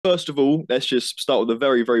First of all, let's just start with the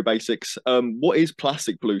very, very basics. What is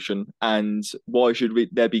plastic pollution, and why should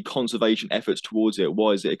there be conservation efforts towards it?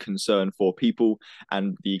 Why is it a concern for people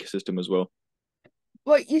and the ecosystem as well?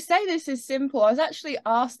 Well, you say this is simple. I was actually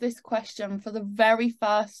asked this question for the very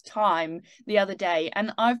first time the other day,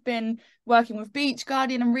 and I've been working with Beach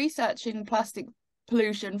Guardian and researching plastic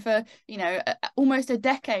pollution for, almost a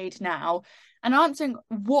decade now. And answering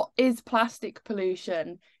what is plastic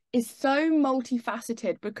pollution is so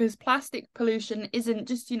multifaceted because plastic pollution isn't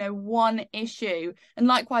just, one issue. And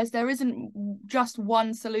likewise, there isn't just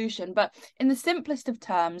one solution. But in the simplest of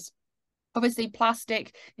terms, obviously,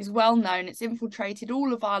 plastic is well known. It's infiltrated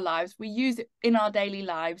all of our lives. We use it in our daily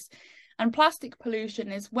lives. And plastic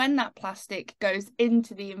pollution is when that plastic goes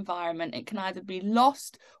into the environment. It can either be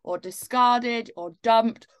lost or discarded or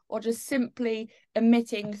dumped or just simply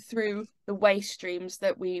emitting through the waste streams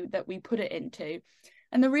that we put it into.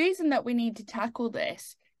 And the reason that we need to tackle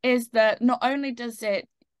this is that not only does it,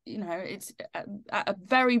 it's at a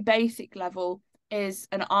very basic level is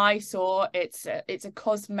an eyesore, it's a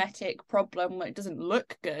cosmetic problem, it doesn't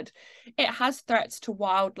look good. It has threats to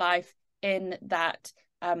wildlife in that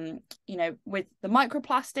with the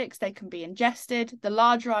microplastics, they can be ingested. The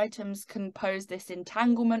larger items can pose this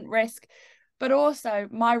entanglement risk. But also,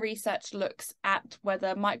 my research looks at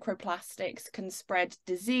whether microplastics can spread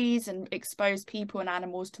disease and expose people and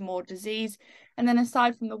animals to more disease. And then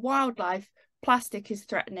aside from the wildlife, plastic is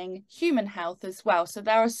threatening human health as well. So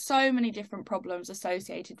there are so many different problems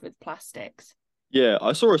associated with plastics. Yeah,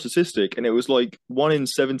 I saw a statistic, and it was like 1 in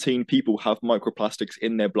 17 people have microplastics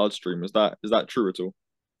in their bloodstream. Is that true at all?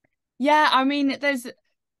 Yeah, I mean,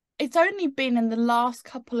 it's only been in the last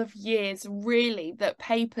couple of years, really, that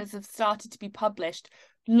papers have started to be published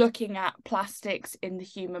looking at plastics in the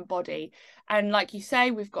human body. And like you say,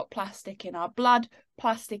 we've got plastic in our blood,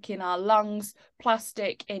 plastic in our lungs,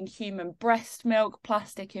 plastic in human breast milk,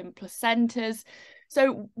 plastic in placentas.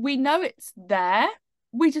 So we know it's there.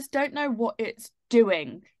 We just don't know what it's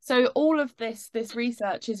doing. So all of this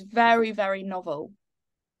research is very, very novel.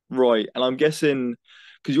 Right, and I'm guessing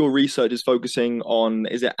because your research is focusing on,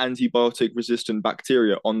 is it antibiotic resistant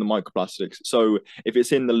bacteria on the microplastics? So if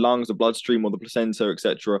it's in the lungs, the bloodstream, or the placenta,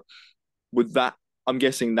 etc., would that, I'm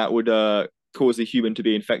guessing that would cause the human to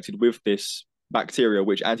be infected with this bacteria,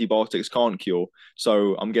 which antibiotics can't cure.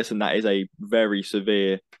 So I'm guessing that is a very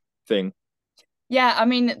severe thing. Yeah, I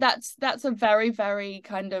mean that's a very, very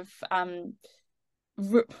kind of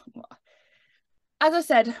as I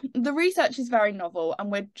said, the research is very novel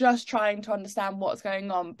and we're just trying to understand what's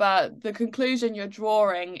going on. But the conclusion you're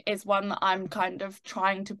drawing is one that I'm kind of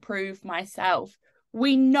trying to prove myself.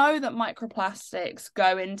 We know that microplastics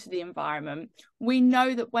go into the environment. We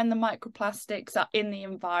know that when the microplastics are in the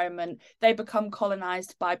environment, they become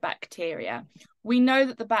colonized by bacteria. We know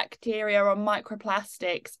that the bacteria on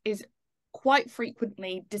microplastics is quite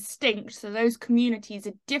frequently distinct. So those communities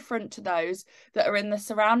are different to those that are in the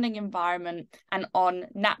surrounding environment and on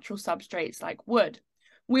natural substrates like wood.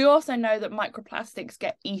 We also know that microplastics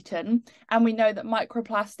get eaten, and we know that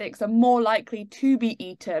microplastics are more likely to be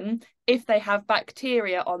eaten if they have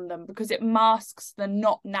bacteria on them because it masks the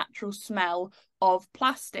not natural smell of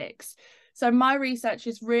plastics. So my research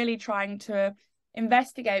is really trying to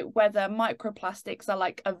investigate whether microplastics are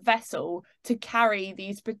like a vessel to carry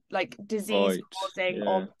these like disease Right. causing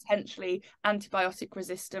or Yeah. potentially antibiotic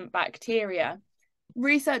resistant bacteria.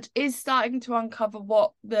 Research is starting to uncover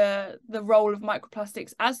what the role of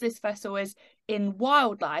microplastics as this vessel is in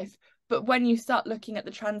wildlife, but when you start looking at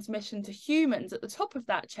the transmission to humans at the top of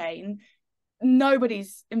that chain,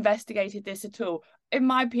 nobody's investigated this at all. In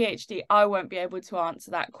my PhD, I won't be able to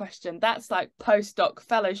answer that question. That's like postdoc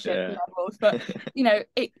fellowship Yeah. levels, but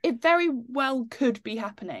it very well could be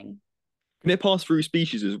happening. Can it pass through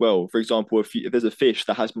species as well? For example, if there's a fish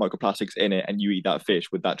that has microplastics in it and you eat that fish,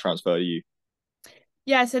 would that transfer to you?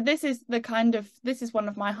 Yeah, so this is one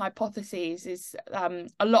of my hypotheses is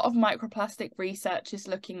a lot of microplastic research is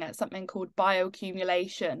looking at something called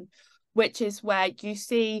bioaccumulation, which is where you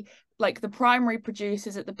see like the primary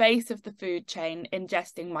producers at the base of the food chain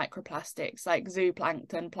ingesting microplastics like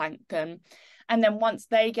zooplankton, plankton. And then once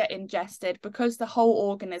they get ingested, because the whole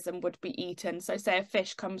organism would be eaten, so say a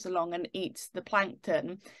fish comes along and eats the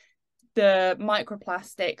plankton, the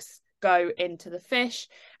microplastics go into the fish.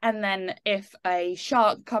 And then if a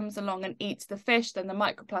shark comes along and eats the fish, then the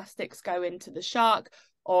microplastics go into the shark.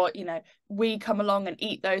 Or, we come along and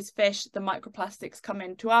eat those fish, the microplastics come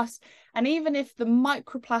into us. And even if the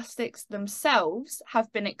microplastics themselves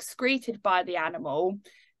have been excreted by the animal,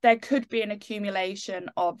 there could be an accumulation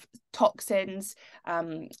of toxins,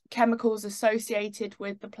 chemicals associated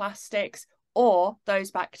with the plastics, or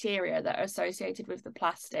those bacteria that are associated with the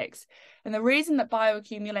plastics. And the reason that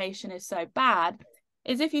bioaccumulation is so bad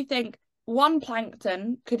is if you think one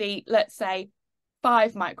plankton could eat, let's say,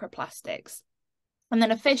 5 microplastics, and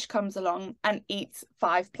then a fish comes along and eats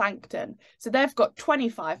 5 plankton. So they've got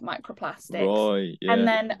 25 microplastics. Right, yeah. And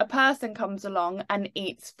then a person comes along and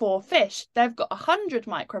eats 4 fish. They've got 100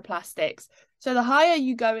 microplastics. So the higher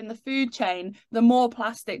you go in the food chain, the more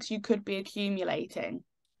plastics you could be accumulating.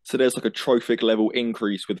 So there's like a trophic level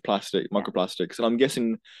increase with microplastics. And I'm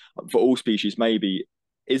guessing for all species, maybe,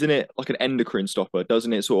 isn't it like an endocrine stopper?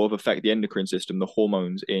 Doesn't it sort of affect the endocrine system, the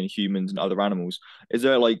hormones in humans and other animals? Is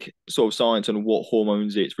there like sort of science on what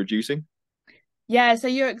hormones it's reducing? Yeah, so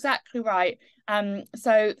you're exactly right.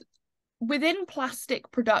 So within plastic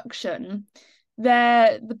production,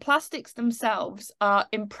 the plastics themselves are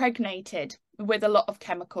impregnated with a lot of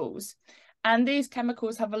chemicals. And these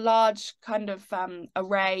chemicals have a large kind of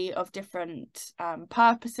array of different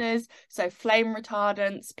purposes. So flame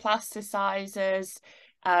retardants, plasticizers,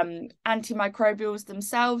 antimicrobials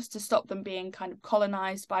themselves to stop them being kind of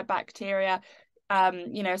colonized by bacteria.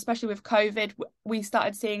 You know, especially with COVID, we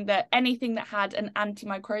started seeing that anything that had an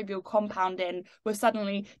antimicrobial compound in was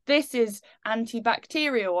suddenly, this is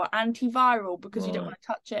antibacterial or antiviral because you don't want to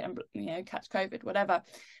touch it and, you know, catch COVID, whatever.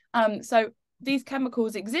 So these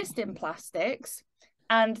chemicals exist in plastics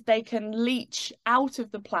and they can leach out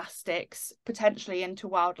of the plastics potentially into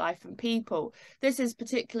wildlife and people. This is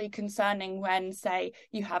particularly concerning when, say,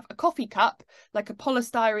 you have a coffee cup, like a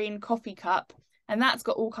polystyrene coffee cup, and that's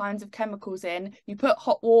got all kinds of chemicals in. You put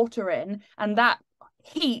hot water in, and that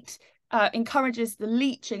heat encourages the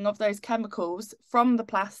leaching of those chemicals from the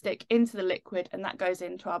plastic into the liquid, and that goes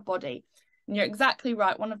into our body. And you're exactly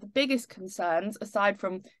right. One of the biggest concerns, aside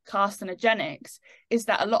from carcinogenics, is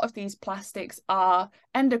that a lot of these plastics are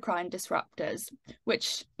endocrine disruptors,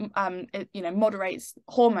 which you know, moderates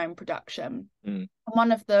hormone production.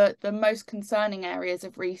 One of the most concerning areas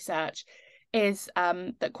of research is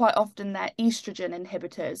that quite often they're estrogen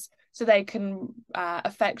inhibitors, so they can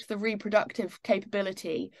affect the reproductive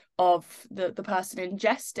capability of the person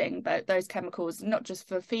ingesting those chemicals, not just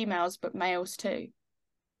for females but males too.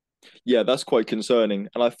 Yeah, that's quite concerning.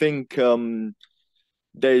 And I think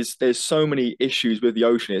there's so many issues with the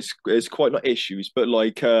ocean. It's quite not issues, but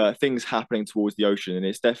like things happening towards the ocean, and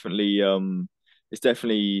it's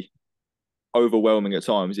definitely overwhelming at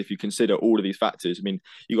times if you consider all of these factors. I mean,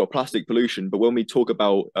 you got plastic pollution, but when we talk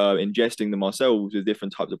about ingesting them ourselves with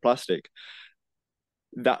different types of plastic,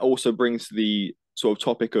 that also brings to the sort of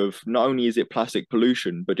topic of not only is it plastic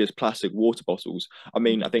pollution, but just plastic water bottles. I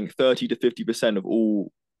mean, I think 30 to 50% of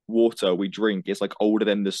all water we drink is like older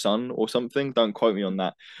than the sun or something. Don't quote me on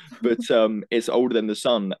that, but it's older than the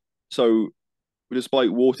sun. So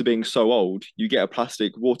despite water being so old, you get a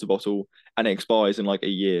plastic water bottle and it expires in like a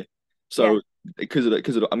year. So Yeah. because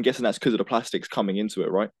I'm guessing that's because of the plastics coming into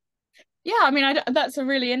it, right? Yeah, I mean, that's a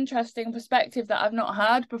really interesting perspective that I've not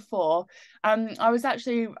heard before. I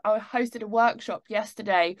hosted a workshop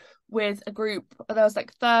yesterday with a group. There was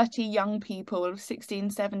like 30 young people,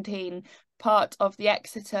 16, 17, part of the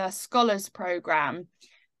Exeter Scholars Programme.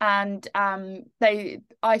 And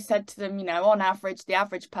I said to them, you know, on average, the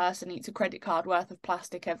average person eats a credit card worth of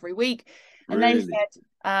plastic every week. And Really? they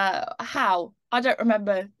said, how? I don't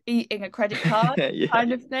remember eating a credit card Yeah.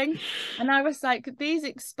 kind of thing. And I was like, these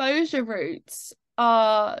exposure routes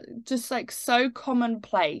are just like so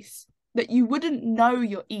commonplace that you wouldn't know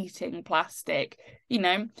you're eating plastic. You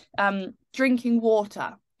know, drinking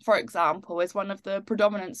water, for example, is one of the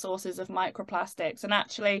predominant sources of microplastics. And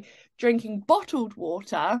actually, drinking bottled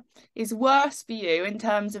water is worse for you in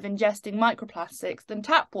terms of ingesting microplastics than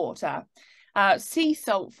tap water. Sea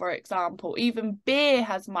salt, for example, even beer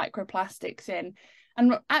has microplastics in.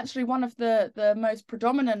 And actually, one of the most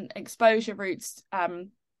predominant exposure routes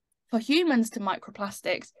for humans to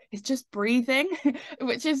microplastics is just breathing,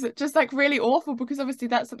 which is just like really awful because obviously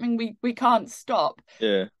that's something we can't stop.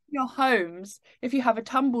 Yeah. Your homes, if you have a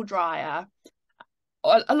tumble dryer,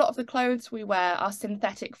 a lot of the clothes we wear are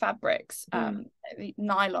synthetic fabrics,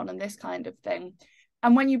 nylon and this kind of thing.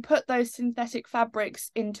 And when you put those synthetic fabrics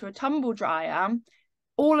into a tumble dryer,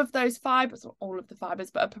 all of those fibers, not all of the fibers,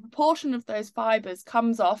 but a proportion of those fibers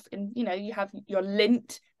comes off in, you know, you have your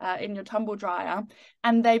lint in your tumble dryer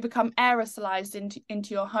and they become aerosolized into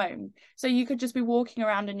your home. So you could just be walking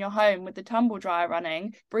around in your home with the tumble dryer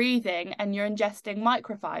running, breathing, and you're ingesting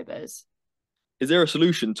microfibers. Is there a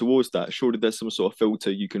solution towards that? Surely there's some sort of filter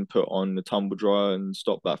you can put on the tumble dryer and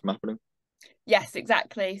stop that from happening. Yes,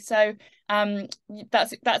 exactly. So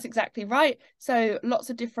that's exactly right. So lots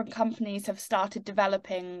of different companies have started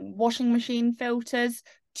developing washing machine filters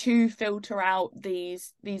to filter out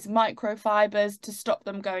these microfibers, to stop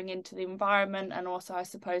them going into the environment, and also, I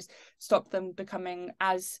suppose, stop them becoming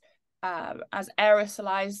as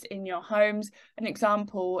aerosolized in your homes. An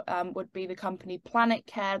example would be the company Planet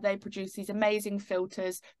Care. They produce these amazing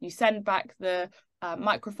filters. You send back the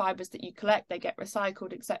microfibers that you collect, they get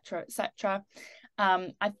recycled, etc., etc.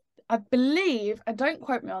 I believe, and don't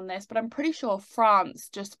quote me on this, but I'm pretty sure France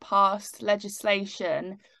just passed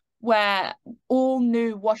legislation where all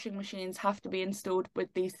new washing machines have to be installed with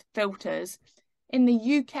these filters. In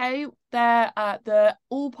the UK, they're the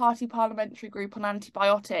All-Party Parliamentary Group on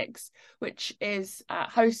Antibiotics, which is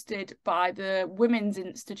hosted by the Women's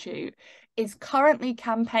Institute, is currently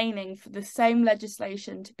campaigning for the same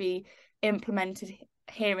legislation to be implemented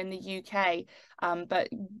here in the UK. But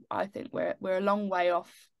I think we're a long way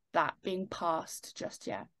off that being passed just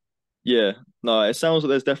yet. Yeah, no, it sounds like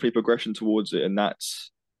there's definitely progression towards it, and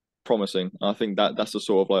that's promising. I think that that's the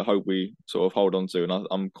sort of like hope we sort of hold on to, and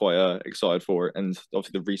I'm quite excited for it, and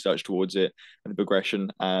obviously the research towards it and the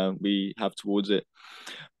progression we have towards it.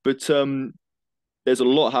 But there's a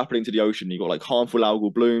lot happening to the ocean. You've got like harmful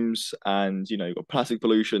algal blooms, and you've got plastic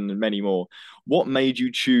pollution and many more. What made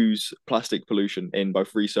you choose plastic pollution in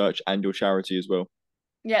both research and your charity as well?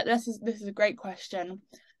 Yeah, this is a great question.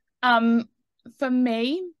 For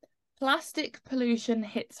me, plastic pollution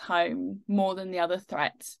hits home more than the other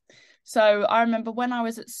threats. So I remember when I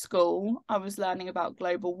was at school, I was learning about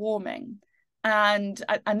global warming, and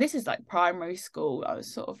this is like primary school. I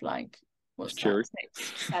was sort of like, what's that,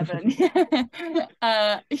 6, 7?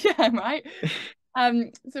 Yeah, right.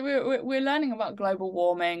 So we're learning about global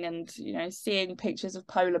warming, and seeing pictures of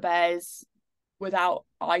polar bears without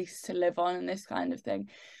ice to live on and this kind of thing.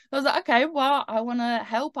 I was like, okay, well, I want to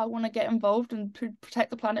help. I want to get involved and protect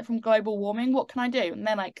the planet from global warming. What can I do? And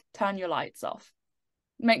then like, turn your lights off.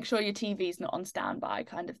 Make sure your TV's not on standby,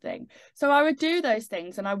 kind of thing. So I would do those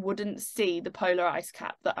things, and I wouldn't see the polar ice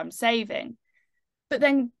cap that I'm saving. But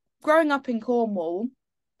then growing up in Cornwall,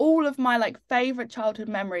 all of my like favorite childhood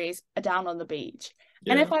memories are down on the beach.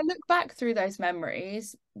 Yeah. And if I look back through those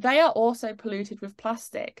memories, they are also polluted with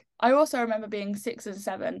plastic. I also remember being 6 and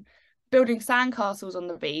 7, building sandcastles on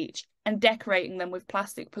the beach and decorating them with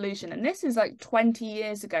plastic pollution. And this is like 20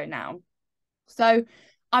 years ago now. So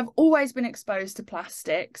I've always been exposed to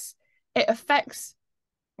plastics. It affects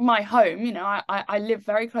my home. I live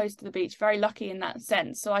very close to the beach, very lucky in that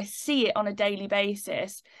sense. So I see it on a daily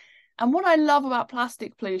basis. And what I love about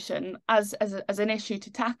plastic pollution as an issue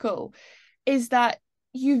to tackle is that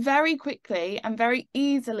you very quickly and very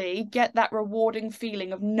easily get that rewarding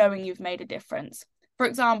feeling of knowing you've made a difference. For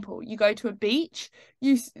example, you go to a beach,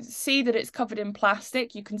 you see that it's covered in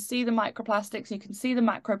plastic, you can see the microplastics, you can see the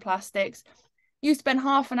macroplastics. You spend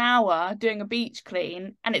half an hour doing a beach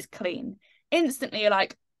clean and it's clean. Instantly, you're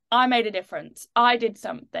like, I made a difference. I did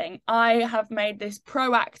something. I have made this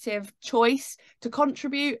proactive choice to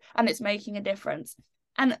contribute, and it's making a difference.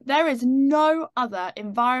 And there is no other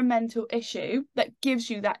environmental issue that gives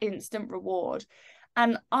you that instant reward.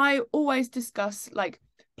 And I always discuss like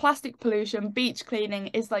plastic pollution, beach cleaning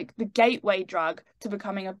is like the gateway drug to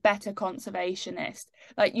becoming a better conservationist.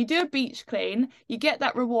 Like, you do a beach clean, you get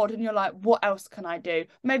that reward, and you're like, what else can I do?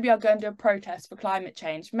 Maybe I'll go and do a protest for climate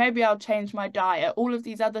change. Maybe I'll change my diet. All of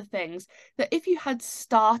these other things that if you had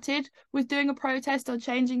started with doing a protest or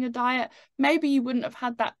changing your diet, maybe you wouldn't have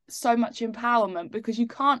had that so much empowerment, because you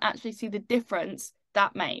can't actually see the difference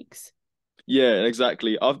that makes. Yeah,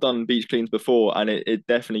 exactly. I've done beach cleans before, and it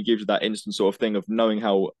definitely gives you that instant sort of thing of knowing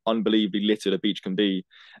how unbelievably littered a beach can be.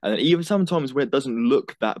 And then even sometimes when it doesn't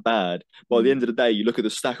look that bad, by the end of the day, you look at the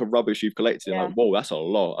stack of rubbish you've collected, and like, whoa, that's a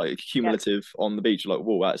lot. Like, cumulative on the beach, like,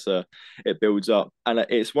 whoa, that's it builds up. And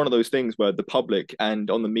it's one of those things where the public and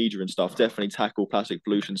on the media and stuff definitely tackle plastic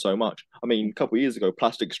pollution so much. I mean, a couple of years ago,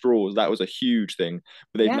 plastic straws, that was a huge thing,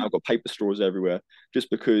 but they've now got paper straws everywhere, just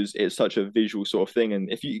because it's such a visual sort of thing.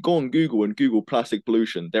 And if you go on Google and Google plastic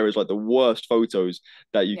pollution, there is like the worst photos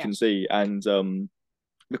that you can see. And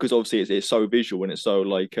because obviously it's so visual, and it's so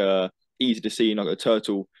like easy to see, like a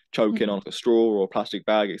turtle choking on like a straw or a plastic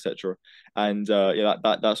bag, etc. And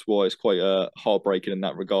that's why it's quite heartbreaking in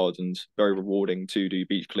that regard, and very rewarding to do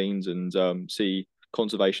beach cleans and see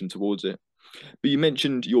conservation towards it. But you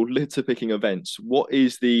mentioned your litter picking events. What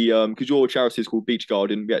is the because your charity is called Beach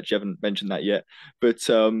Guardian, we actually haven't mentioned that yet. But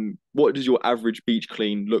what does your average beach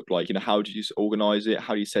clean look like? How do you organize it?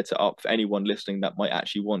 How do you set it up for anyone listening that might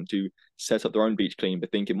actually want to set up their own beach clean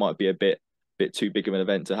but think it might be a bit too big of an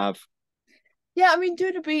event to have? Yeah, I mean,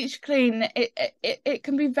 doing a beach clean, it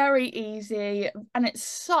can be very easy and it's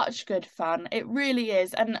such good fun. It really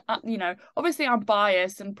is. And, you know, obviously I'm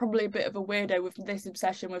biased and probably a bit of a weirdo with this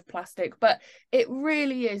obsession with plastic, but it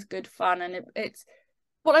really is good fun. And it's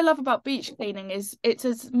what I love about beach cleaning is it's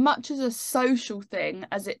as much as a social thing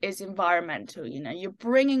as it is environmental. You know, you're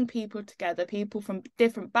bringing people together, people from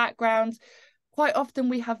different backgrounds. Quite often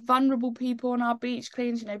we have vulnerable people on our beach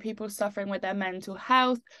cleans, you know, people suffering with their mental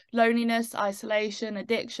health, loneliness, isolation,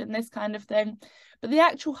 addiction, this kind of thing. But the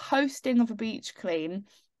actual hosting of a beach clean,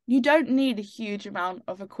 you don't need a huge amount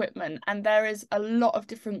of equipment, and there is a lot of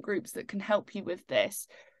different groups that can help you with this.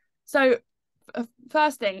 So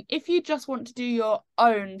first thing, if you just want to do your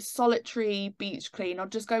own solitary beach clean or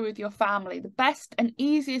just go with your family, the best and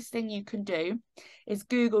easiest thing you can do is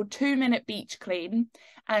Google 2-minute beach clean.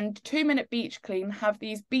 And 2-minute beach clean have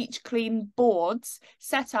these beach clean boards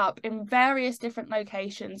set up in various different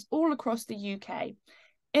locations all across the UK.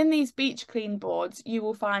 In these beach clean boards, you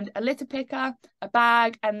will find a litter picker, a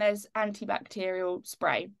bag, and there's antibacterial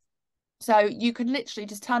spray. So you can literally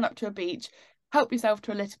just turn up to a beach, help yourself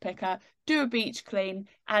to a litter picker, do a beach clean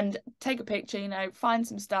and take a picture, you know, find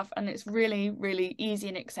some stuff, and it's really, really easy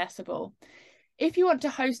and accessible. If you want to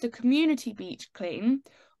host a community beach clean,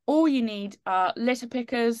 all you need are litter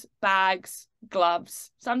pickers, bags,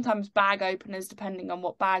 gloves, sometimes bag openers, depending on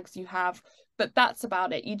what bags you have, but that's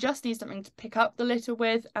about it. You just need something to pick up the litter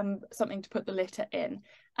with and something to put the litter in,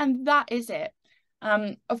 and that is it.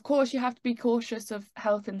 Of course, you have to be cautious of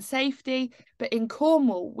health and safety, but in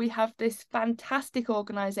Cornwall, we have this fantastic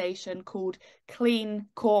organisation called Clean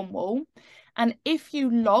Cornwall. And if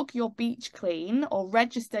you log your beach clean or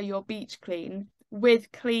register your beach clean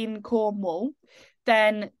with Clean Cornwall,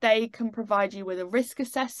 then they can provide you with a risk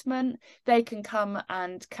assessment. They can come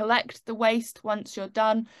and collect the waste once you're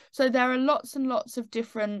done. So there are lots and lots of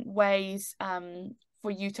different ways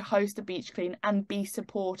for you to host a beach clean and be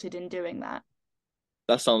supported in doing that.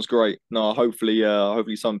 That sounds great. No, hopefully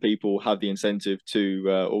some people have the incentive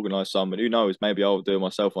to organise some, and who knows, maybe I'll do it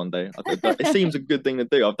myself one day. It seems a good thing to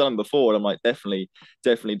do. I've done it before, and I'm like, definitely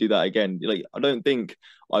do that again. Like, I don't think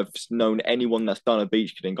I've known anyone that's done a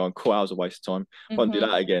beach clean going, "Cool, that was a waste of time. Won't do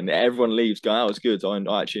that again." Everyone leaves going, "That was good.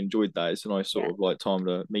 I actually enjoyed that. It's a nice Yeah, sort of like time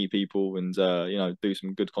to meet people and you know, do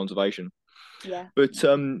some good conservation." yeah. But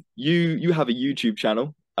you have a YouTube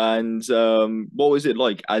channel, and what was it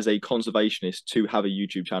like as a conservationist to have a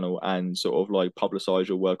YouTube channel and sort of like publicize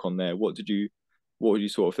your work on there? What would you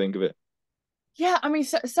sort of think of it? Yeah, I mean,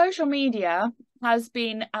 social media has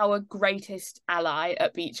been our greatest ally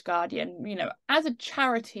at Beach Guardian. You know, as a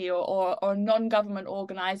charity or non-government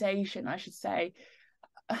organization, I should say,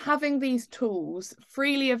 having these tools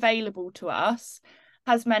freely available to us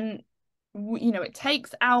has meant, you know, it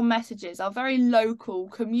takes our messages, our very local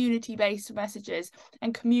community-based messages,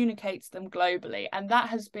 and communicates them globally. And that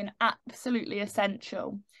has been absolutely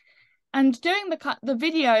essential. And doing the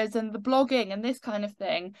videos and the blogging and this kind of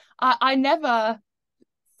thing, I never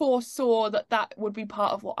foresaw that that would be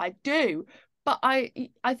part of what I do. But I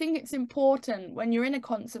think it's important when you're in a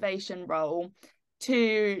conservation role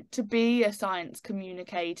to be a science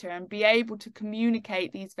communicator and be able to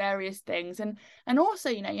communicate these various things. And also,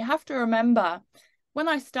 you know, you have to remember when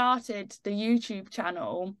I started the YouTube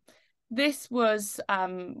channel, this was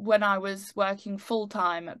when I was working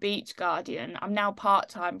full-time at Beach Guardian. I'm now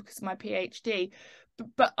part-time because of my PhD,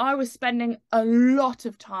 but I was spending a lot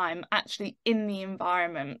of time actually in the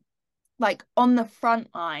environment, like on the front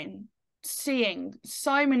line, seeing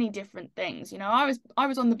so many different things. You know, I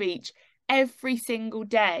was on the beach every single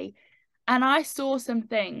day, and I saw some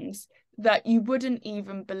things that you wouldn't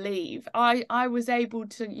even believe. I was able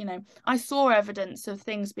to, you know, I saw evidence of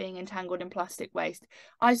things being entangled in plastic waste.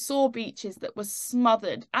 I saw beaches that were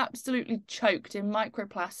smothered, absolutely choked in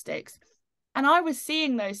microplastics. And I was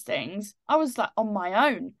seeing those things. I was like on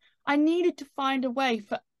my own. I needed to find a way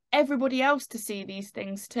for everybody else to see these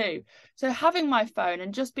things too. So having my phone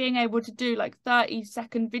and just being able to do like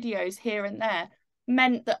 30-second videos here and there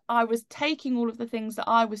meant that I was taking all of the things that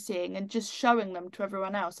I was seeing and just showing them to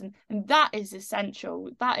everyone else. And that is essential.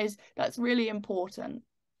 That's really important.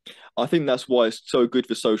 I think that's why it's so good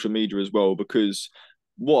for social media as well, because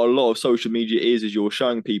what a lot of social media is you're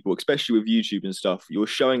showing people, especially with YouTube and stuff, you're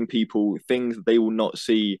showing people things that they will not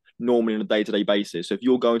see normally on a day-to-day basis. So if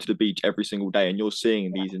you're going to the beach every single day and you're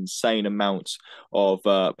seeing Yeah, these insane amounts of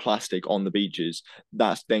plastic on the beaches,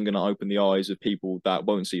 that's then going to open the eyes of people that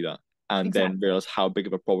won't see that and then exactly. realize how big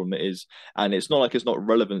of a problem it is. And it's not like it's not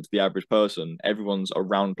relevant to the average person. Everyone's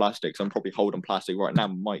around plastics. I'm probably holding plastic right now,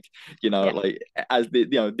 Mike. You know, Yeah, like as the,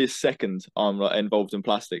 you know, this second I'm involved in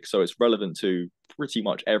plastics, so it's relevant to pretty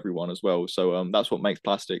much everyone as well. So that's what makes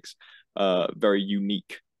plastics very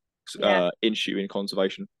unique Yeah. issue in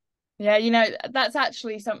conservation. Yeah, that's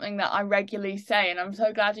actually something that I regularly say, and I'm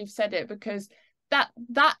so glad you've said it, because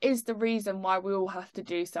that is the reason why we all have to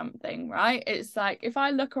do something, right? It's like if I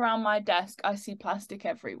look around my desk, I see plastic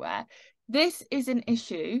everywhere. This is an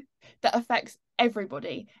issue that affects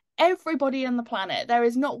everybody on the planet. There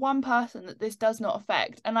is not one person that this does not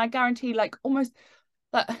affect, and I guarantee, like, almost,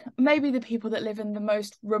 like, maybe the people that live in the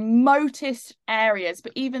most remotest areas,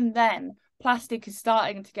 but even then plastic is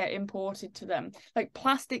starting to get imported to them. Like,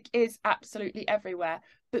 plastic is absolutely everywhere.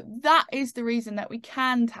 But that is the reason that we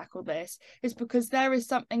can tackle this, is because there is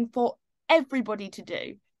something for everybody to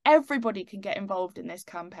do. Everybody can get involved in this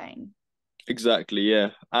campaign. Exactly, yeah.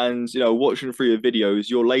 And watching through your videos,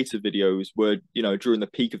 your later videos were, during the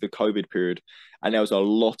peak of the COVID period, and there was a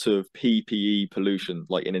lot of PPE pollution,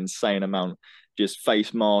 like an insane amount, just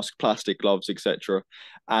face masks, plastic gloves, etc.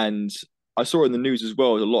 And I saw in the news as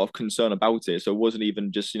well, there's a lot of concern about it. So it wasn't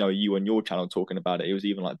even just, you on your channel talking about it. It was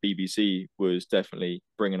even like BBC was definitely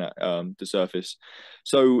bringing it to surface.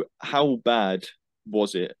 So how bad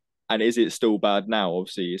was it? And is it still bad now?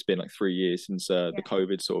 Obviously, it's been like 3 years since the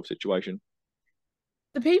COVID sort of situation.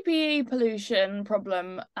 The PPE pollution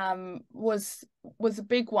problem was a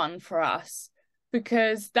big one for us,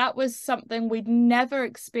 because that was something we'd never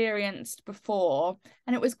experienced before,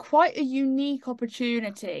 and it was quite a unique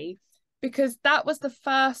opportunity, because that was the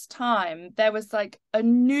first time there was like a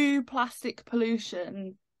new plastic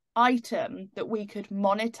pollution item that we could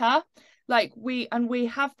monitor. Like, we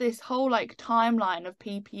have this whole like timeline of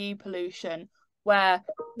PPE pollution where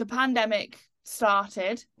the pandemic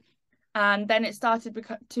started, and then it started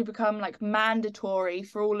to become like mandatory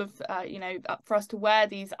for all of for us to wear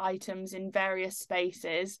these items in various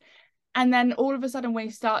spaces. And then all of a sudden we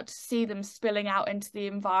start to see them spilling out into the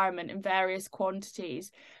environment in various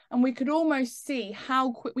quantities, and we could almost see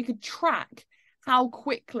how quick we could track how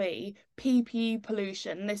quickly PPE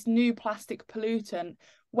pollution, this new plastic pollutant,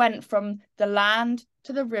 went from the land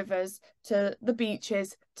to the rivers to the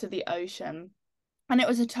beaches to the ocean. And it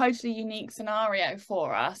was a totally unique scenario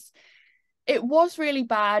for us. It was really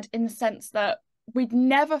bad in the sense that we'd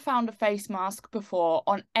never found a face mask before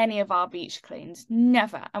on any of our beach cleans,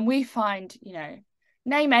 never. And we find,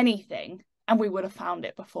 name anything and we would have found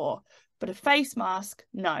it before, but a face mask,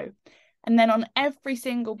 no. And then on every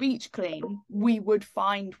single beach clean, we would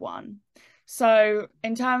find one. So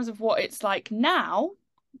in terms of what it's like now,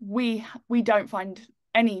 we don't find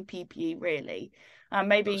any PPE really.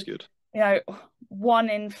 Maybe That's good. 1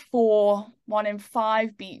 in 4, 1 in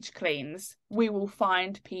 5 beach cleans, we will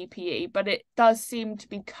find PPE, but it does seem to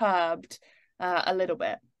be curbed a little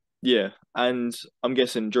bit. Yeah, and I'm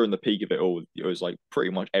guessing during the peak of it all, it was like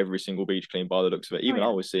pretty much every single beach clean by the looks of it. Oh, Even I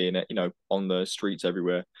yeah. was seeing it, on the streets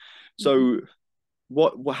everywhere. Mhm.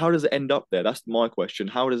 So how does it end up there? That's my question.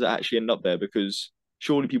 How does it actually end up there? Because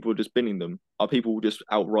surely people are just binning them. Are people just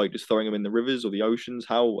outright just throwing them in the rivers or the oceans?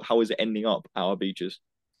 How is it ending up at our beaches?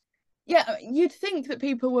 Yeah, you'd think that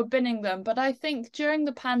people were binning them, but I think during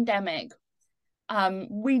the pandemic,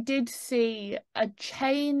 we did see a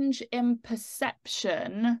change in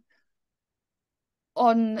perception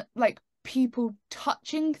on like people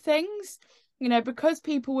touching things, because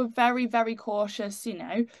people were very, very cautious.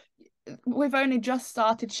 We've only just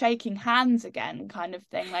started shaking hands again, kind of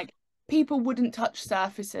thing. Like, people wouldn't touch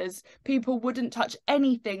surfaces, people wouldn't touch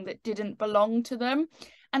anything that didn't belong to them.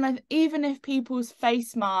 And even if people's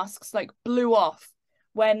face masks like blew off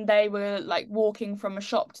when they were like walking from a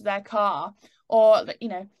shop to their car, or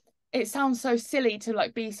it sounds so silly to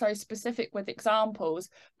like be so specific with examples,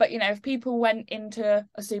 but if people went into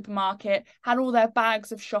a supermarket, had all their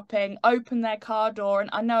bags of shopping, opened their car door, and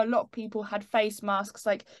I know a lot of people had face masks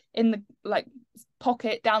like in the like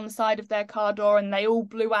pocket down the side of their car door, and they all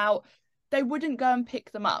blew out, they wouldn't go and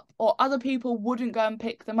pick them up, or other people wouldn't go and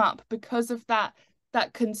pick them up, because of that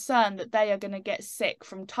concern that they are going to get sick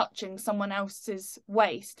from touching someone else's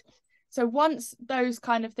waste. So once those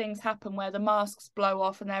kind of things happen where the masks blow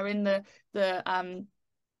off and they're in the what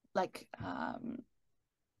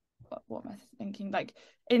am I thinking, like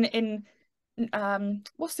in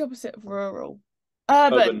what's the opposite of rural?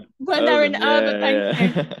 Urban. When they're in Urban, urban, thank yeah,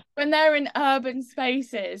 you. yeah. When they're in urban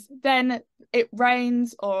spaces, then it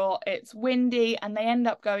rains or it's windy and they end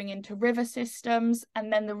up going into river systems,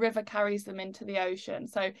 and then the river carries them into the ocean.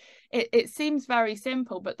 So it seems very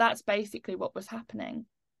simple, but that's basically what was happening.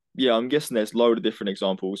 Yeah, I'm guessing there's a load of different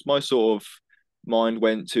examples. My sort of mind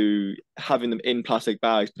went to having them in plastic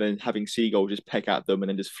bags, but then having seagulls just peck at them and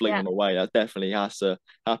then just fling Yeah. them away. That definitely has to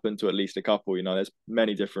happen to at least a couple. There's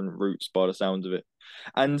many different routes by the sounds of it.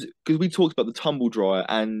 And because we talked about the tumble dryer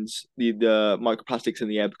and the microplastics in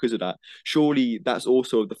the air because of that, surely that's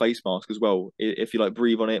also the face mask as well. If you like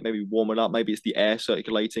breathe on it, maybe warm it up, maybe it's the air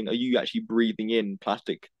circulating. Are you actually breathing in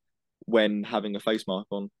plastic when having a face mask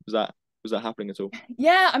on? Was that happening at all?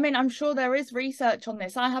 Yeah, I mean, I'm sure there is research on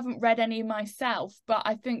this. I haven't read any myself, but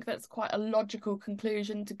I think that's quite a logical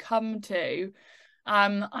conclusion to come to.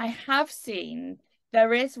 I have seen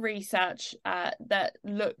there is research that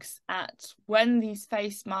looks at when these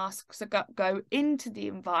face masks go into the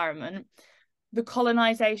environment, the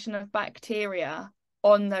colonization of bacteria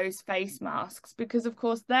on those face masks, because of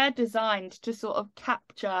course they're designed to sort of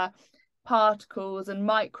capture particles and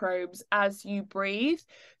microbes as you breathe.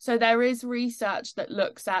 So there is research that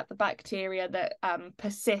looks at the bacteria that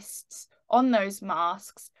persists on those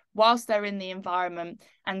masks whilst they're in the environment,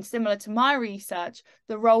 and similar to my research,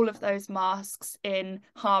 the role of those masks in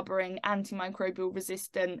harboring antimicrobial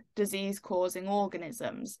resistant disease causing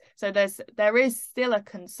organisms. So there is still a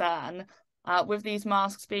concern with these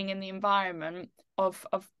masks being in the environment of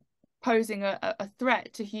posing a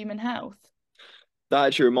threat to human health. That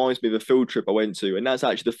actually reminds me of a field trip I went to, and that's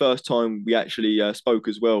actually the first time we actually spoke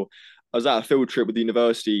as well. I was at a field trip with the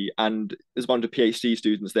university, and there's a bunch of PhD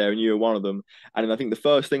students there, and you were one of them. And I think the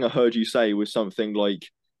first thing I heard you say was something like,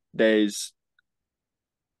 "There's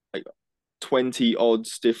like 20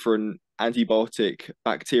 odds different antibiotic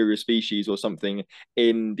bacteria species or something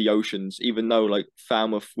in the oceans," even though like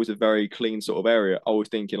Falmouth was a very clean sort of area. I was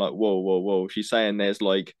thinking like, whoa, whoa, whoa. She's saying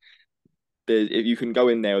if you can go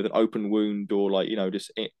in there with an open wound or like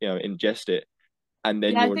just ingest it, and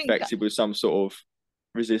then Yeah, I you're think infected with some sort of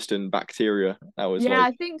resistant bacteria. That was Yeah,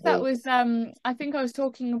 like, I think that whoa. was I think I was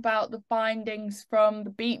talking about the findings from the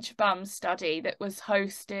beach bum study that was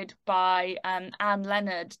hosted by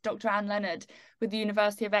Dr. Anne Leonard with the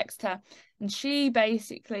University of Exeter. And she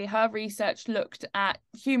basically, her research looked at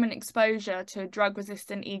human exposure to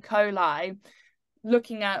drug-resistant E. coli,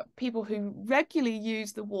 looking at people who regularly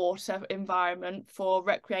use the water environment for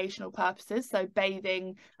recreational purposes, so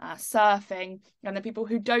bathing, surfing, and the people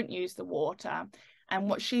who don't use the water. And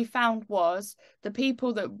what she found was the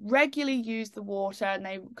people that regularly use the water and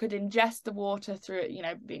they could ingest the water through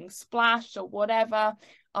it, being splashed or whatever,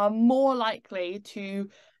 are more likely to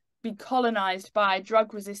be colonized by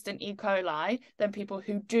drug-resistant E. coli than people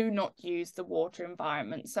who do not use the water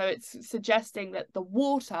environment. So it's suggesting that the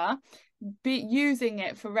water, using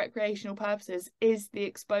it for recreational purposes, is the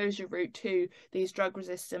exposure route to these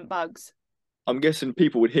drug-resistant bugs. I'm guessing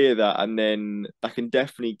people would hear that and then that can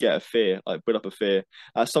definitely get a fear, like put up a fear.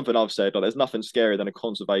 That's something I've said. Like, there's nothing scarier than a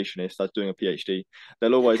conservationist that's doing a PhD.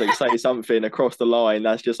 They'll always like say something across the line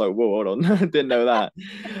that's just like, whoa, hold on, didn't know that.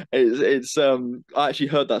 It's I actually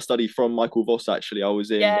heard that study from Michael Voss. Actually, I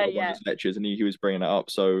was in Yeah, one of yeah, his lectures and he was bringing it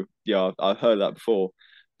up. So yeah, I've heard that before.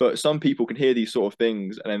 But some people can hear these sort of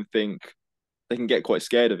things and then think they can get quite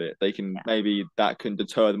scared of it. They can yeah. maybe that can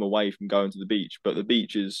deter them away from going to the beach. But the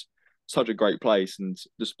beach is such a great place, and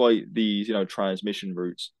despite these, transmission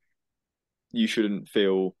routes, you shouldn't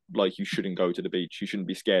feel like you shouldn't go to the beach. You shouldn't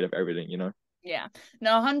be scared of everything. Yeah,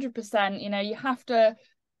 no, 100%. You have to,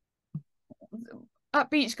 at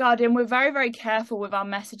Beach Guardian, we're very, very careful with our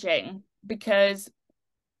messaging, because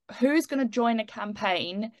who's going to join a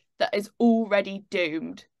campaign that is already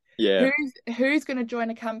doomed? Yeah. Who's going to join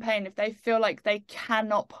a campaign if they feel like they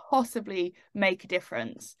cannot possibly make a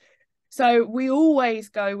difference? So we always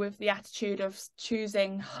go with the attitude of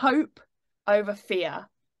choosing hope over fear.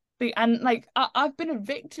 And like I've been a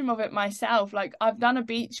victim of it myself. Like, I've done a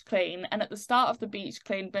beach clean, and at the start of the beach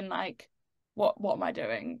clean been like, what am I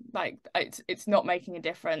doing? Like, it's not making a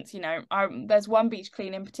difference. There's one beach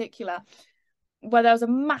clean in particular where there was a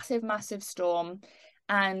massive, massive storm,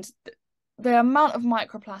 and the amount of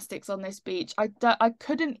microplastics on this beach, I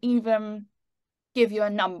couldn't even give you a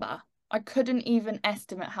number. I couldn't even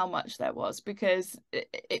estimate how much there was, because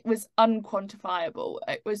it was unquantifiable.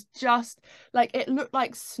 It was just like, it looked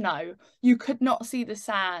like snow. You could not see the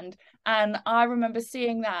sand. And I remember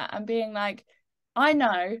seeing that and being like, I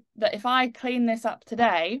know that if I clean this up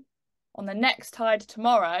today, on the next tide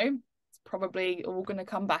tomorrow, it's probably all going to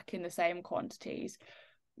come back in the same quantities.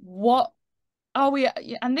 What are we?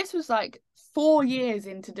 And this was like 4 years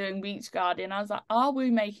into doing Beach Guardian. I was like, are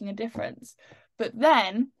we making a difference? But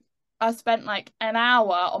then I spent like an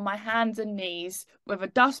hour on my hands and knees with a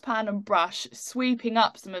dustpan and brush sweeping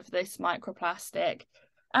up some of this microplastic.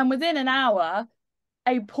 And within an hour,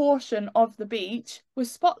 a portion of the beach was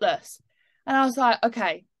spotless. And I was like,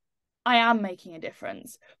 okay, I am making a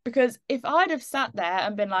difference. Because if I'd have sat there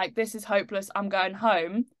and been like, this is hopeless, I'm going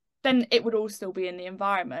home, then it would all still be in the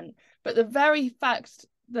environment. But the very fact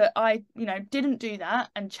that I, didn't do that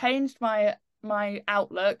and changed my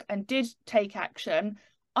outlook and did take action,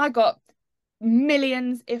 I got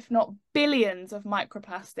millions, if not billions, of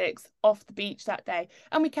microplastics off the beach that day.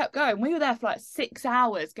 And we kept going. We were there for like 6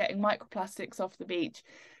 hours getting microplastics off the beach.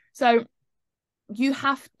 So you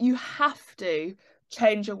have to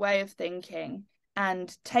change your way of thinking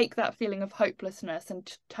and take that feeling of hopelessness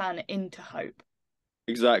and turn it into hope.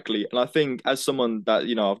 Exactly. And I think as someone that,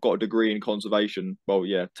 I've got a degree in conservation, well,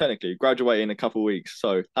 yeah, technically graduating in a couple of weeks.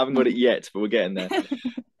 So I haven't got it yet, but we're getting there.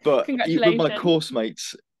 But with my Congratulations. course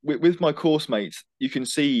mates, with my course mates, you can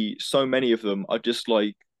see so many of them are just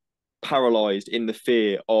like paralyzed in the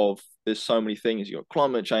fear of there's so many things. You've got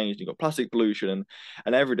climate change, you've got plastic pollution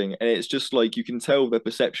and everything. And it's just like you can tell their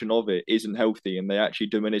perception of it isn't healthy and they're actually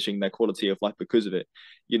diminishing their quality of life because of it.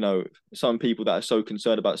 Some people that are so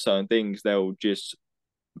concerned about certain things, they'll just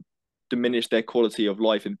diminish their quality of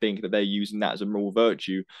life and think that they're using that as a moral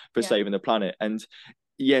virtue for saving the planet. And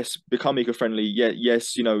yes, become eco-friendly. Yeah,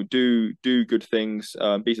 yes, do good things,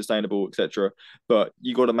 be sustainable, etc. But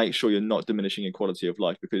you got to make sure you're not diminishing your quality of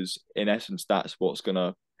life, because in essence, that's what's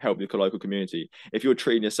gonna help your local community. If you're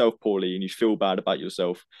treating yourself poorly and you feel bad about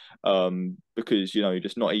yourself, because you're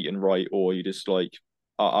just not eating right, or you just like,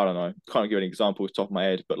 I don't know, can't give an example off the top of my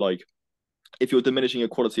head, but like, if you're diminishing your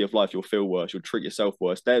quality of life, you'll feel worse, you'll treat yourself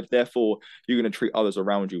worse. Therefore, you're going to treat others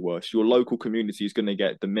around you worse. Your local community is going to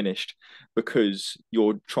get diminished because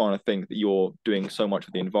you're trying to think that you're doing so much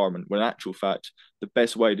for the environment, when in actual fact, the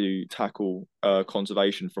best way to tackle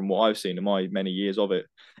conservation, from what I've seen in my many years of it,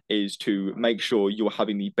 is to make sure you're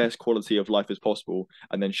having the best quality of life as possible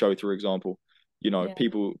and then show through example. Yeah.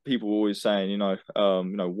 People always saying, what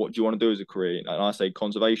do you want to do as a career? And I say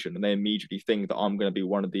conservation, and they immediately think that I'm going to be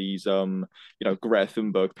one of these, Greta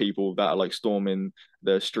Thunberg people that are like storming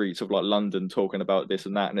the streets of like London talking about this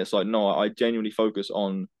and that. And it's like, no, I genuinely focus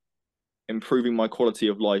on improving my quality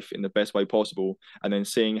of life in the best way possible, and then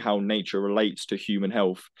seeing how nature relates to human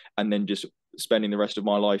health, and then just spending the rest of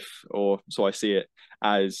my life, or so I see it,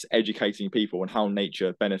 as educating people on how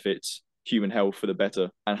nature benefits human health for the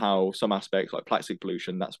better, and how some aspects like plastic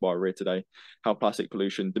pollution, that's why we're here today, how plastic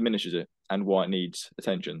pollution diminishes it and why it needs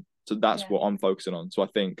attention. So that's what I'm focusing on. So I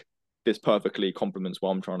think this perfectly complements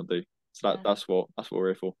what I'm trying to do. So that's what we're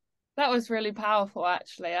here for. That was really powerful,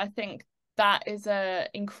 actually. I think that is a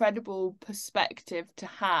incredible perspective to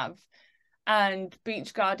have. And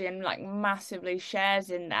Beach Guardian like massively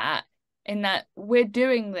shares in that we're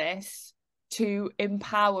doing this to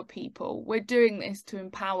empower people. We're doing this to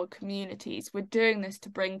empower communities. We're doing this to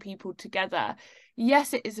bring people together.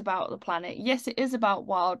 Yes, it is about the planet. Yes, it is about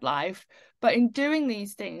wildlife. But in doing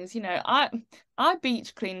these things, I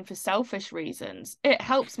beach clean for selfish reasons. It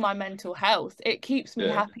helps my mental health. It keeps me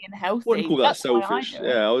happy and Wouldn't healthy. call that That's why I selfish. do it.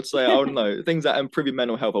 Yeah, I would say, I don't know, things that improve your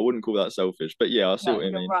mental health, I wouldn't call that selfish. But yeah, I see No, what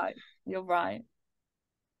you you're mean. right. You're right.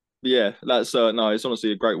 Yeah, that's no, it's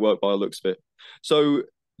honestly a great work by the looks of it. So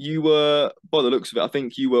you were, by the looks of it, I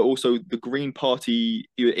think you were also the Green Party,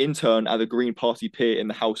 you were intern at the Green Party peer in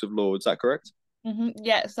the House of Lords. Is that correct?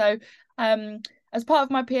 Yeah, so as part of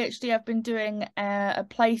my PhD, I've been doing a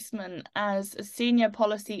placement as a senior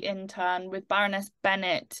policy intern with Baroness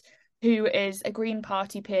Bennett, who is a Green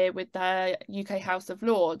Party peer with the UK House of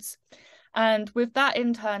Lords. And with that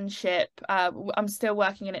internship, I'm still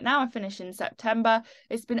working in it now. I finish in September.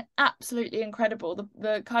 It's been absolutely incredible.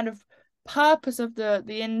 The kind of purpose of the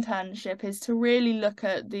internship is to really look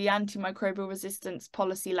at the antimicrobial resistance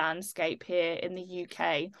policy landscape here in the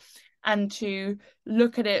UK, and to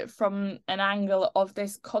look at it from an angle of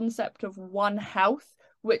this concept of One Health,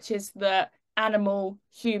 which is that animal,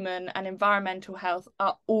 human, and environmental health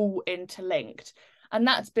are all interlinked. And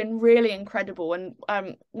that's been really incredible. And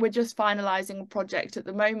we're just finalising a project at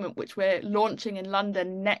the moment, which we're launching in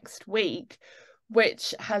London next week,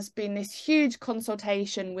 which has been this huge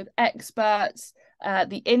consultation with experts,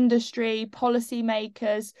 the industry,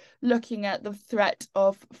 policymakers, looking at the threat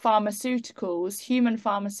of pharmaceuticals, human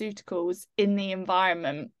pharmaceuticals in the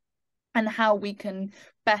environment, and how we can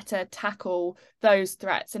better tackle those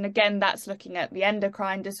threats. And again, that's looking at the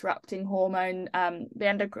endocrine disrupting hormone, the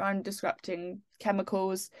endocrine disrupting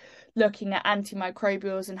chemicals, looking at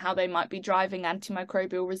antimicrobials and how they might be driving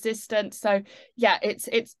antimicrobial resistance. So yeah,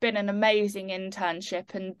 it's been an amazing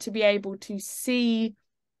internship, and to be able to see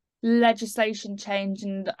legislation change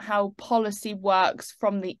and how policy works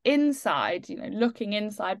from the inside, looking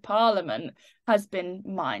inside Parliament, has been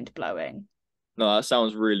mind-blowing. No, that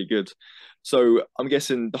sounds really good. So I'm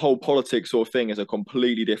guessing the whole politics sort of thing is a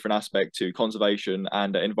completely different aspect to conservation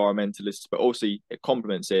and environmentalists, but also it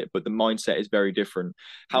complements it, but the mindset is very different.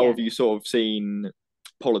 How Yeah. have you sort of seen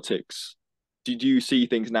politics? Did you see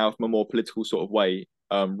things now from a more political sort of way,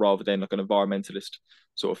 rather than like an environmentalist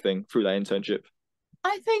sort of thing through that internship?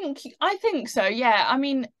 I think so, yeah. I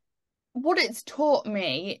mean, what it's taught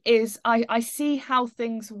me is I see how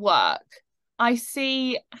things work. I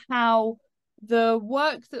see how the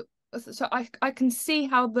work that so I can see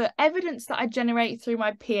how the evidence that I generate through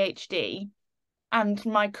my PhD and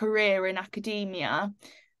my career in academia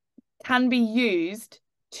can be used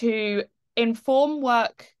to inform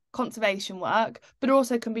work, conservation work, but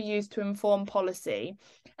also can be used to inform policy.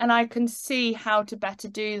 And I can see how to better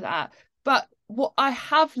do that. But what I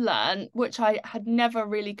have learned, which I had never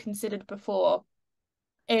really considered before,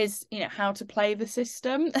 is how to play the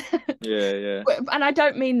system. Yeah, yeah. And I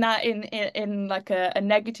don't mean that in like a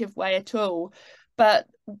negative way at all. But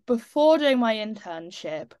before doing my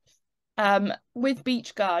internship, with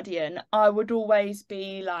Beach Guardian, I would always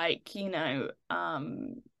be like,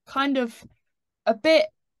 kind of a bit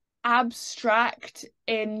abstract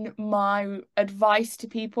in my advice to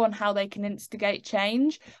people on how they can instigate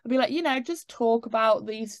change. I'd be like, just talk about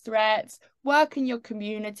these threats, work in your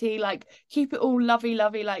community, like keep it all lovey,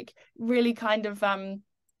 like really kind of a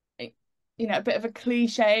bit of a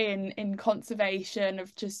cliche in conservation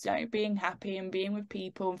of just being happy and being with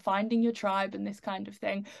people and finding your tribe and this kind of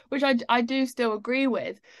thing, which I do still agree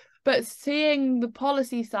with. But seeing the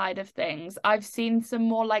policy side of things, I've seen some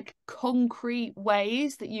more like concrete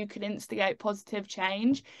ways that you can instigate positive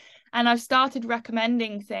change. And I've started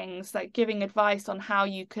recommending things like giving advice on how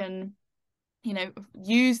you can,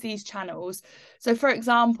 use these channels. So, for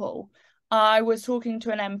example, I was talking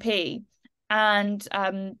to an MP and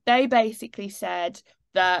they basically said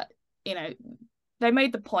that, they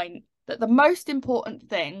made the point that the most important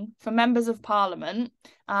thing for members of parliament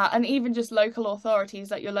and even just local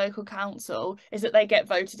authorities like your local council is that they get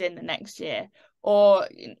voted in the next year. Or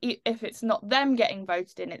if it's not them getting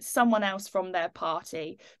voted in, it's someone else from their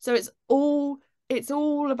party. So it's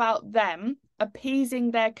all about them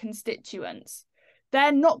appeasing their constituents.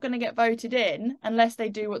 They're not going to get voted in unless they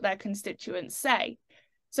do what their constituents say.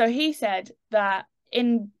 So he said that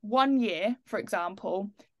in 1 year, for example,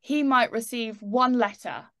 he might receive one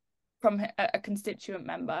letter from a constituent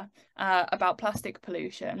member about plastic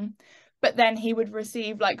pollution, but then he would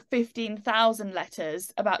receive like 15,000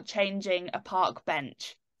 letters about changing a park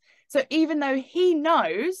bench. So even though he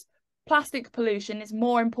knows plastic pollution is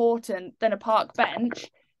more important than a park bench,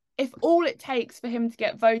 if all it takes for him to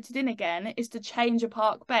get voted in again is to change a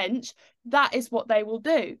park bench, that is what they will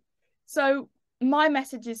do. So my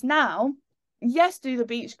message is now, yes, do the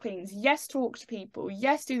beach cleans, yes, talk to people,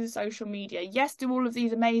 yes, do the social media, yes, do all of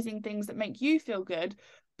these amazing things that make you feel good,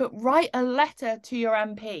 but write a letter to your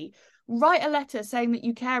MP. Write a letter saying that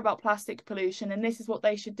you care about plastic pollution and this is what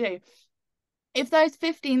they should do. If those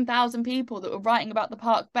 15,000 people that were writing about the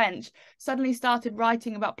park bench suddenly started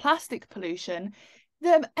writing about plastic pollution,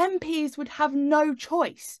 the MPs would have no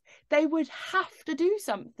choice. They would have to do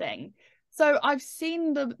something. So I've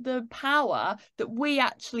seen the power that we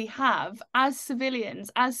actually have as civilians,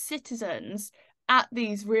 as citizens, at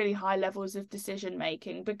these really high levels of decision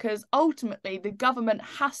making, because ultimately the government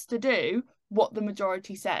has to do what the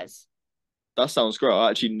majority says. That sounds great. I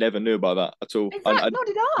actually never knew about that at all. I Exactly, nor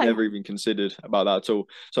did I. never even considered about that at all.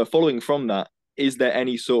 So following from that, is there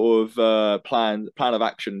any sort of plan of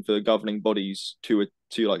action for the governing bodies to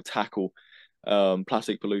like tackle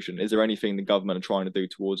plastic pollution? Is there anything the government are trying to do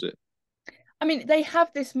towards it? I mean, they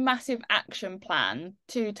have this massive action plan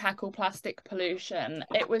to tackle plastic pollution.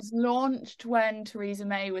 It was launched when Theresa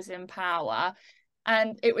May was in power,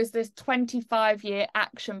 and it was this 25-year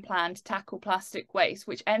action plan to tackle plastic waste,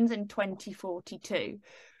 which ends in 2042.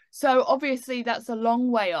 So obviously that's a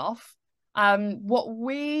long way off. What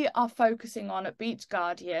we are focusing on at Beach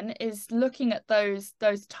Guardian is looking at those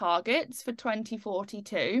targets for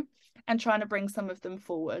 2042 and trying to bring some of them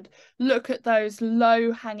forward. Look at those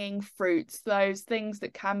low-hanging fruits, those things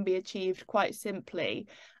that can be achieved quite simply,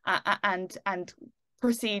 and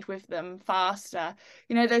proceed with them faster.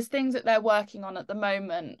 There's things that they're working on at the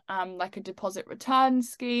moment, like a deposit return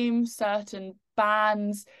scheme, certain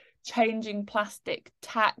bans, changing plastic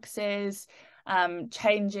taxes,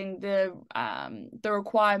 changing the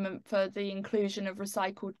requirement for the inclusion of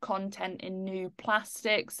recycled content in new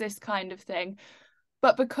plastics, this kind of thing.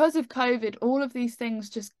 But because of COVID, all of these things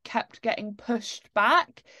just kept getting pushed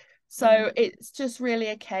back. So it's just really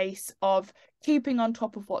a case of keeping on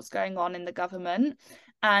top of what's going on in the government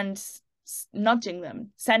and nudging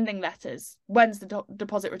them, sending letters. When's the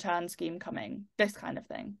deposit return scheme coming? This kind of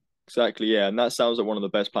thing. Exactly, yeah. And that sounds like one of the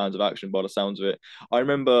best plans of action by the sounds of it. I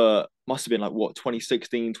remember, must have been like, what,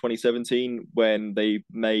 2016, 2017, when they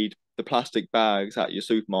made the plastic bags at your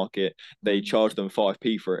supermarket, they charged them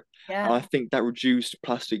 5p for it. And Yeah. I think that reduced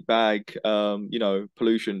plastic bag,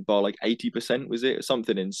 pollution by like 80%, was it?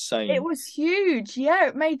 Something It insane. was huge. Yeah,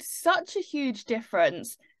 it made such a huge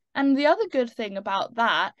difference. And the other good thing about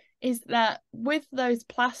that is that with those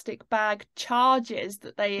plastic bag charges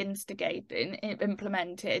that they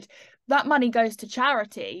implemented, that money goes to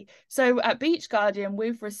charity. So at Beach Guardian,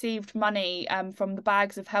 we've received money from the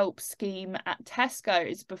Bags of Help scheme at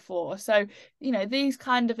Tesco's before. So, you know, these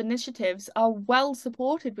kind of initiatives are well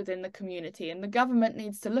supported within the community, and the government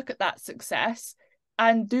needs to look at that success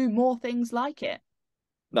and do more things like it.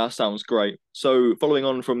 That sounds great. So, following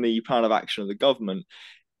on from the plan of action of the government,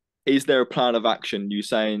 is there a plan of action you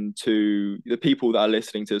saying to the people that are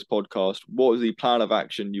listening to this podcast? What is the plan of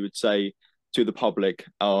action you would say to the public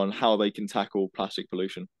on how they can tackle plastic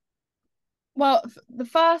pollution? Well, the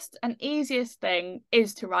first and easiest thing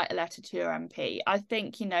is to write a letter to your MP. I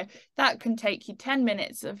think, you know, that can take you 10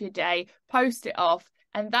 minutes of your day, post it off,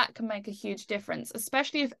 and that can make a huge difference,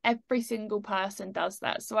 especially if every single person does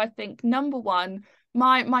that. So I think number one,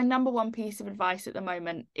 my number one piece of advice at the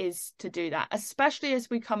moment is to do that, especially as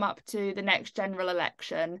we come up to the next general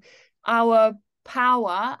election. Our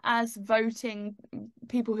power as voting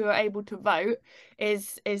people who are able to vote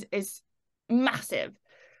is massive.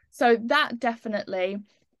 So that definitely.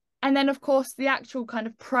 And then, of course, the actual kind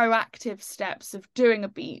of proactive steps of doing a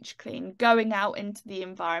beach clean, going out into the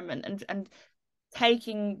environment and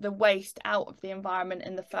taking the waste out of the environment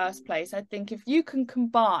in the first place. I think if you can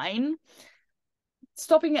combine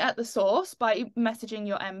stopping it at the source by messaging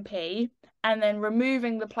your MP and then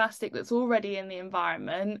removing the plastic that's already in the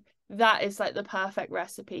environment, that is like the perfect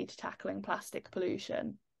recipe to tackling plastic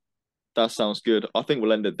pollution. That sounds good. I think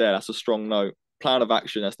we'll end it there. That's a strong note. Plan of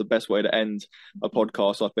action. That's the best way to end a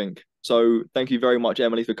podcast, I think. So thank you very much,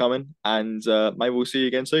 Emily, for coming, and maybe we'll see you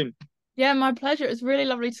again soon. Yeah, my pleasure. It was really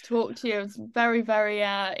lovely to talk to you. It was very, very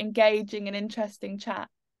engaging and interesting chat.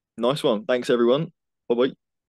 Nice one. Thanks, everyone. Bye bye.